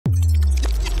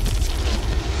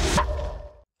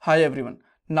Hi everyone.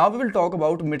 Now we will talk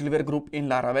about middleware group in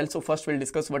Laravel. So first we'll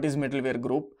discuss what is middleware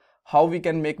group, how we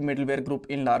can make middleware group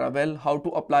in Laravel, how to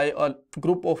apply a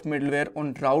group of middleware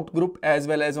on route group as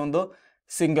well as on the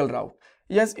single route.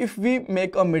 Yes, if we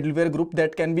make a middleware group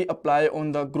that can be applied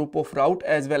on the group of route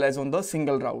as well as on the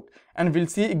single route, and we'll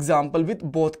see example with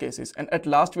both cases, and at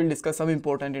last we'll discuss some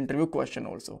important interview question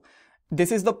also.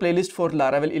 This is the playlist for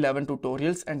Laravel 11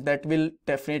 tutorials, and that will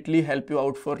definitely help you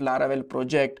out for Laravel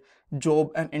project,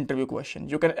 job and interview question.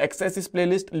 You can access this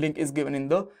playlist, link is given in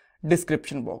the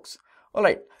description box.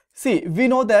 Alright, see, we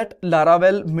know that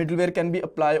Laravel middleware can be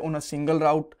applied on a single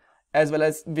route as well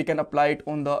as we can apply it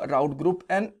on the route group,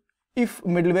 and if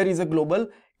middleware is a global,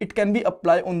 it can be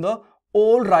applied on the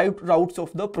all routes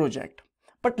of the project.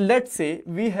 But let's say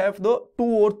we have the 2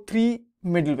 or 3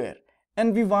 middleware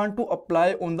and we want to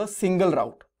apply on the single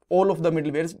route. All of the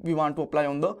middlewares we want to apply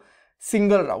on the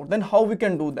single route. Then how we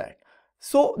can do that?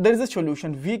 So there is a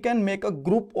solution. We can make a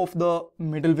group of the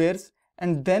middlewares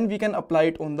and then we can apply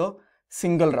it on the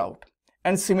single route.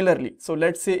 And similarly, so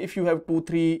let's say if you have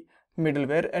 2-3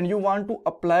 middleware and you want to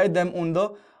apply them on the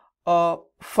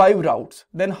 5 routes,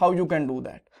 then how you can do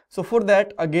that? So for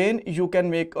that, again, you can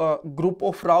make a group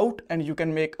of route and you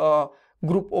can make a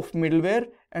group of middleware,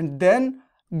 and then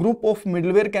group of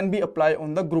middleware can be applied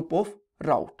on the group of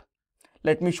route.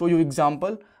 Let me show you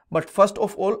example, but first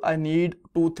of all I need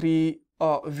 2-3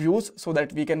 views so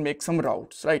that we can make some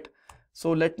routes, right?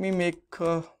 So let me make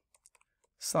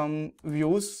some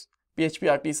views.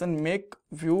 PHP artisan make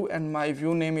view, and my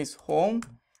view name is home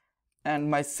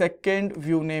and my second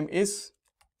view name is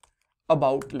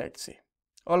about, let's say.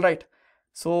 All right,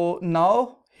 so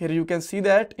now here you can see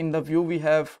that in the view we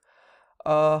have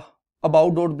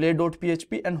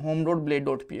about.blade.php and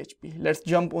home.blade.php. Let's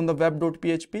jump on the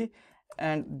web.php,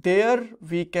 and there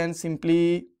we can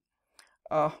simply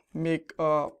make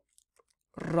a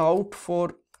route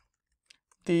for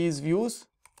these views,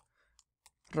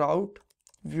 route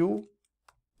view,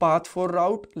 path for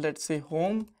route, let's say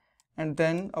home, and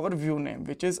then our view name,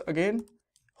 which is again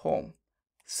home.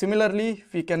 Similarly,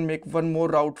 we can make one more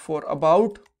route for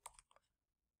about,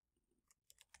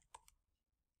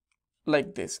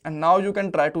 like this, and now you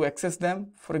can try to access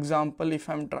them. For example, if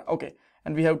I'm okay,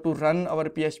 and we have to run our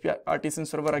PHP artisan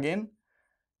server again,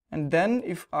 and then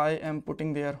if I am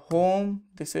putting there home,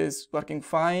 this is working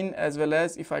fine, as well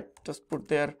as if I just put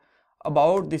there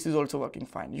about, this is also working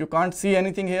fine. You can't see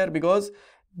anything here because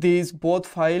these both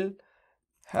files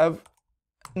have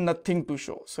nothing to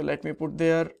show. So let me put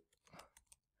there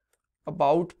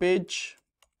about page,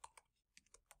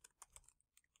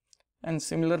 and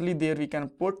similarly there we can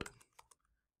put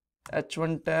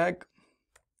h1 tag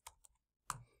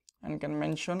and can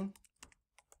mention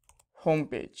home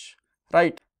page,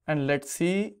 right? And let's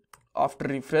see, after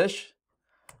refresh,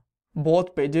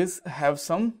 both pages have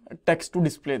some text to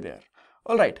display there.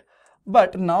 All right,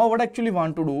 but now what I actually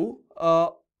want to do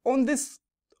on this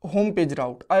home page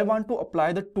route, I want to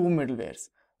apply the 2 middlewares.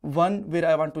 One where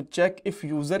I want to check if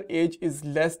user age is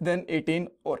less than 18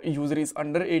 or user is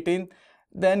under 18,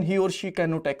 then he or she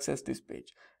cannot access this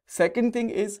page. Second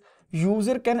thing is,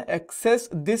 user can access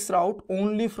this route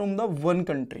only from the one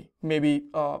country. Maybe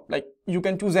like you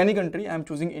can choose any country. I'm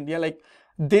choosing India. Like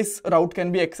this route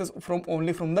can be accessed from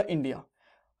only from the India,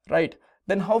 right?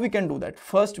 Then how we can do that?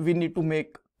 First we need to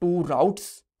make 2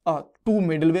 routes, 2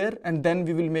 middleware, and then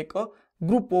we will make a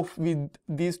group of with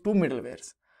these 2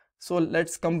 middlewares. So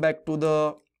let's come back to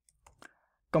the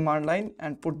command line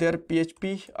and put there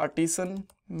PHP artisan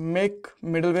make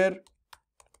middleware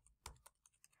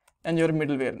and your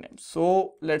middleware name.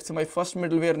 So let's say my first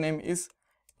middleware name is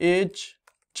age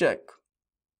check,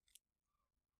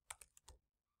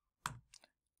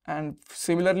 and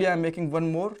similarly I'm making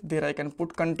one more. There I can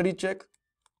put country check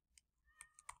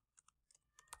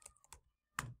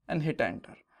and hit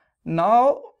enter.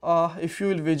 Now if you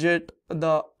will visit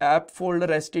the app folder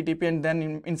http, and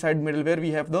then inside middleware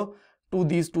we have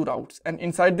these two routes, and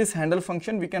inside this handle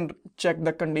function we can check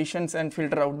the conditions and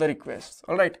filter out the requests.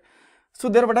 All right, so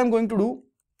there what I'm going to do,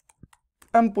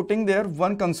 I'm putting there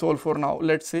one console for now.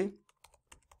 Let's say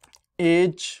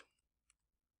age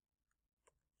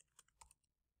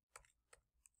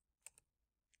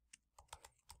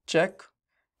check,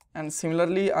 and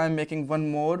similarly I'm making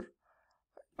one more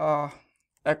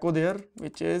echo there,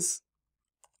 which is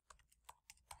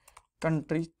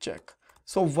country check.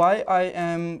 So why I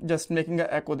am just making an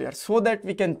echo there? So that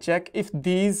we can check if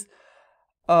these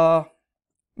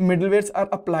middlewares are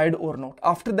applied or not.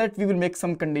 After that we will make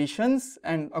some conditions,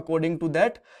 and according to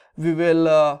that we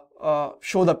will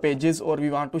show the pages, or we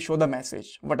want to show the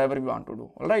message, whatever we want to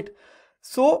do. All right,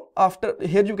 So after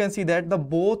here you can see that the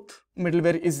both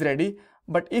middleware is ready,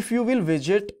 but if you will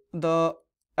visit the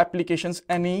applications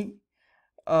any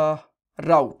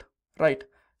route, right,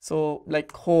 so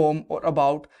like home or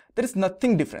about, there is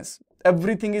nothing difference,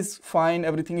 everything is fine,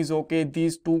 everything is okay,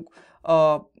 these two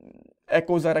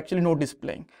echoes are actually not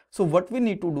displaying. So what we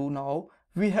need to do now,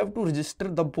 we have to register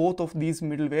the both of these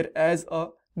middleware as a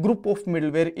group of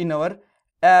middleware in our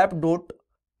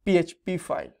app.php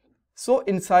file. So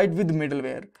inside with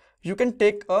middleware you can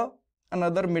take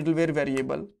another middleware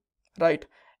variable, right,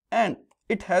 and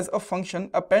it has a function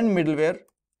append middleware,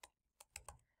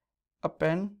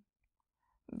 append,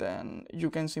 then you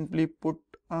can simply put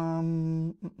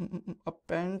append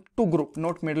to group,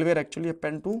 not middleware, actually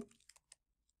append to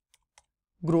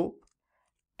group.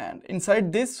 And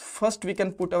inside this, first we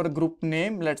can put our group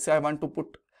name. Let's say I want to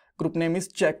put group name is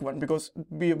check1 because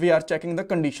we are checking the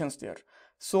conditions there.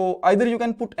 So either you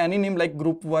can put any name like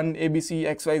group1, ABC,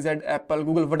 XYZ, Apple,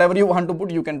 Google, whatever you want to put,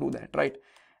 you can do that, right?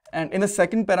 And in the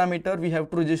second parameter, we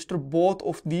have to register both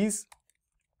of these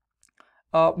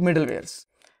middlewares.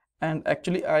 And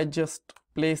actually I just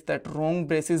placed that wrong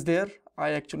braces there.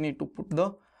 I actually need to put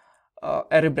the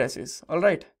array braces. All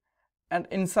right. And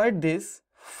inside this,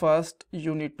 first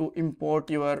you need to import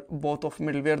your both of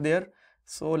middleware there.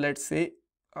 So let's say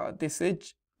this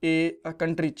is a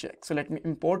country check. So let me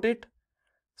import it.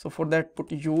 So for that,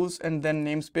 put use and then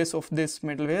namespace of this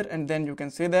middleware, and then you can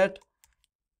say that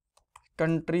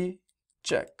country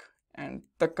check, and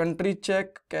the country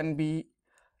check can be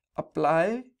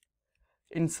apply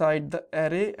inside the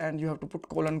array, and you have to put :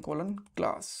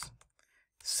 class.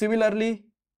 Similarly,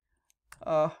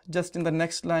 just in the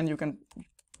next line you can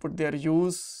put their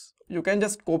use, you can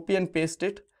just copy and paste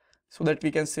it so that we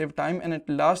can save time, and at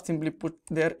last simply put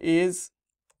there is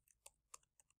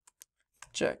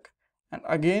check, and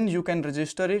again you can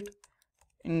register it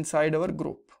inside our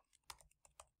group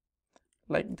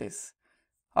like this.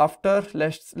 After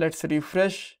let's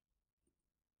refresh,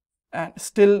 and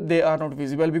still they are not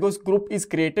visible because group is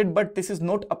created but this is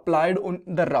not applied on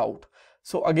the route.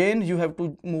 So again you have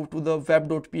to move to the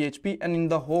web.php, and in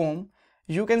the home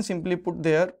you can simply put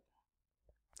there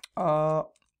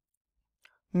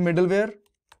middleware,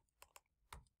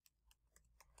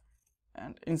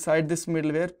 and inside this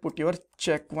middleware put your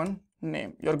check1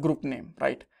 name, your group name,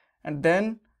 right? And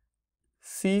then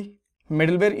see,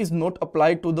 middleware is not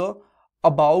applied to the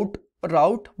about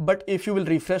route, but if you will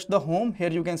refresh the home,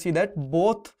 here you can see that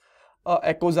both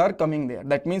echoes are coming there.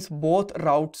 That means both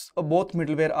routes, both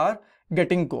middleware are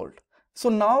getting gold. So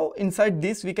now inside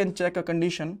this we can check a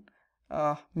condition.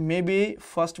 Maybe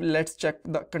first let's check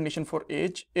the condition for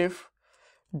age. If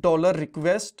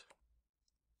 $request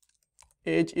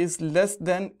age is less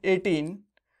than 18,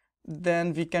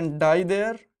 then we can die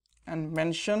there and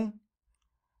mention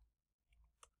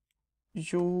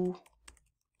you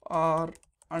are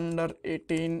under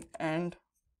 18 and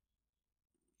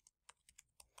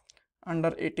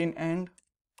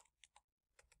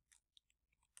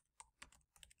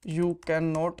you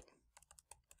cannot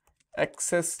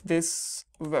access this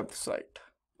website.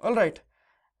 All right.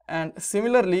 And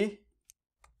similarly,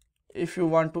 if you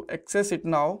want to access it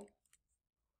now,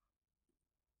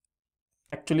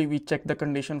 actually we check the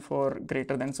condition for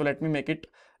greater than, so let me make it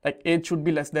like age should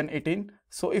be less than 18.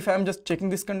 So if I'm just checking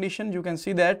this condition, you can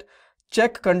see that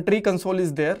check country console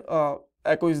is there,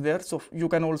 echo is there, so you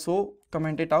can also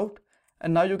comment it out,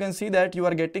 and now you can see that you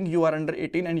are getting you are under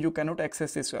 18 and you cannot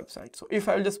access this website. So if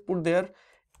I'll just put there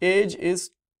age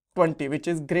is 20, which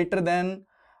is greater than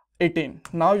 18,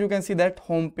 now you can see that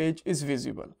home page is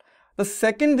visible. The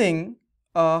second thing,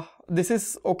 this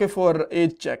is okay for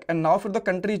age check, and now for the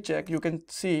country check you can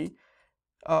see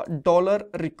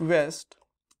 $request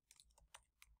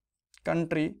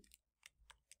country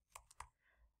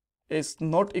is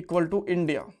not equal to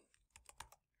India.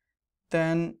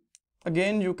 Then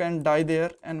again you can die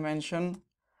there and mention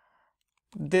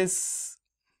this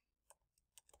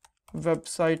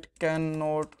website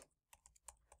cannot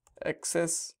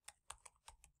access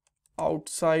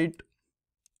outside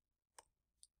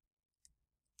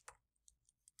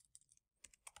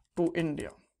to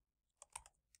India.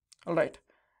 All right.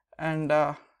 And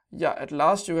yeah, at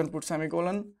last you can put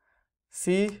semicolon.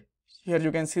 See, here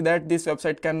you can see that this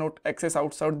website cannot access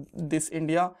outside this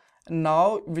India.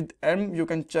 Now with M you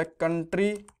can check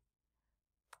country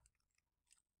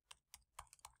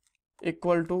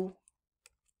equal to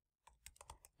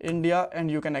India and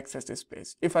you can access this page.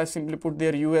 If I simply put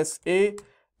there USA,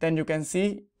 then you can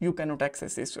see you cannot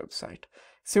access this website.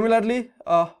 Similarly,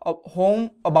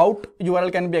 home about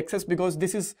URL can be accessed because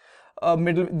this is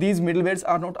these middlewares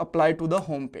are not applied to the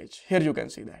home page. Here you can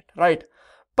see that, right?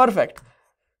 Perfect.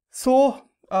 So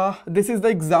this is the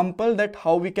example that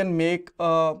how we can make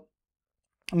a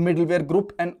middleware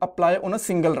group and apply on a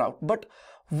single route. But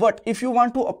what if you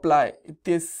want to apply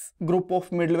this group of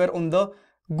middleware on the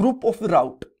group of the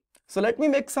route? So let me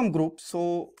make some groups.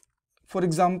 So for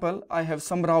example, I have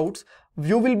some routes.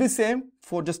 View will be same.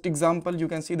 For just example, you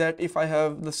can see that if I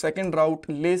have the second route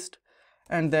list,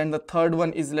 and then the third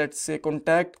one is, let's say,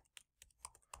 contact,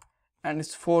 and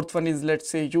its fourth one is, let's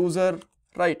say, user,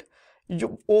 right?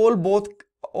 You all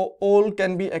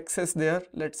can be accessed there.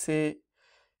 Let's say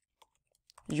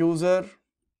user,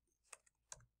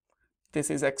 this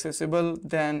is accessible.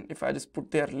 Then if I just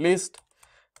put there list,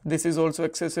 this is also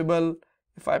accessible.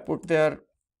 If I put there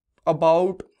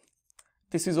about,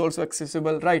 this is also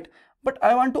accessible, right? But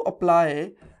I want to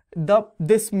apply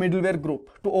this middleware group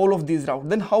to all of these routes.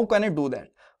 Then how can I do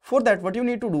that? For that, what you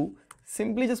need to do,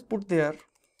 simply just put there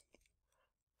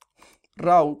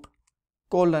route :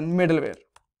 middleware,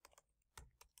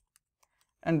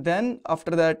 and then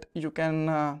after that you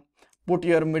can put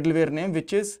your middleware name,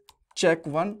 which is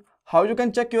check1. How you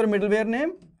can check your middleware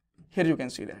name? Here you can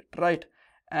see that, right?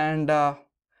 And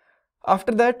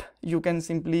after that you can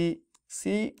simply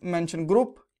see mention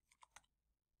group,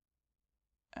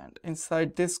 and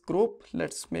inside this group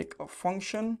let's make a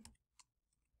function.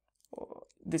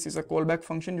 This is a callback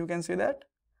function, you can say that,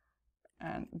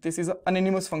 and this is an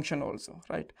anonymous function also,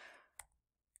 right?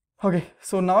 Okay,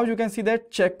 so now you can see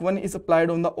that check1 is applied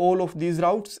on the all of these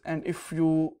routes, and if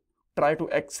you try to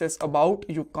access about,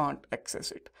 you can't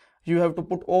access it. You have to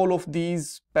put all of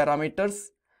these parameters.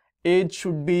 Age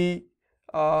should be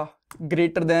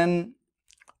greater than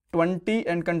 20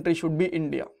 and country should be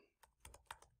India.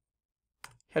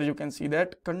 Here you can see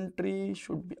that country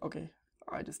should be, okay,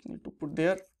 I just need to put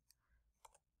there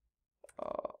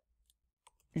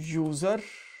user,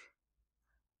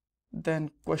 then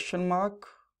question mark.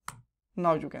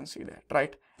 Now you can see that,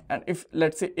 right? And if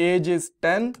let's say age is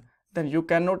 10, then you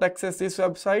cannot access this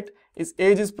website. If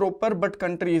age is proper but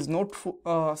country is not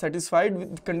satisfied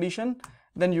with the condition,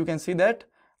 then you can see that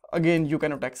again you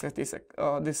cannot access this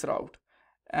this route.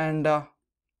 And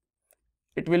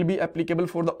it will be applicable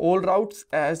for the all routes,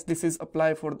 as this is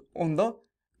applied for on the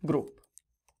group.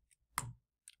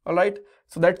 All right,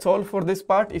 so that's all for this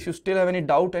part. If you still have any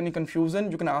doubt, any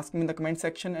confusion, you can ask me in the comment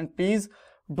section, and please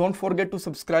don't forget to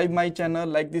subscribe my channel,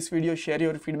 like this video, share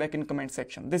your feedback in comment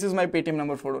section. This is my Paytm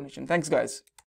number for donation. Thanks guys.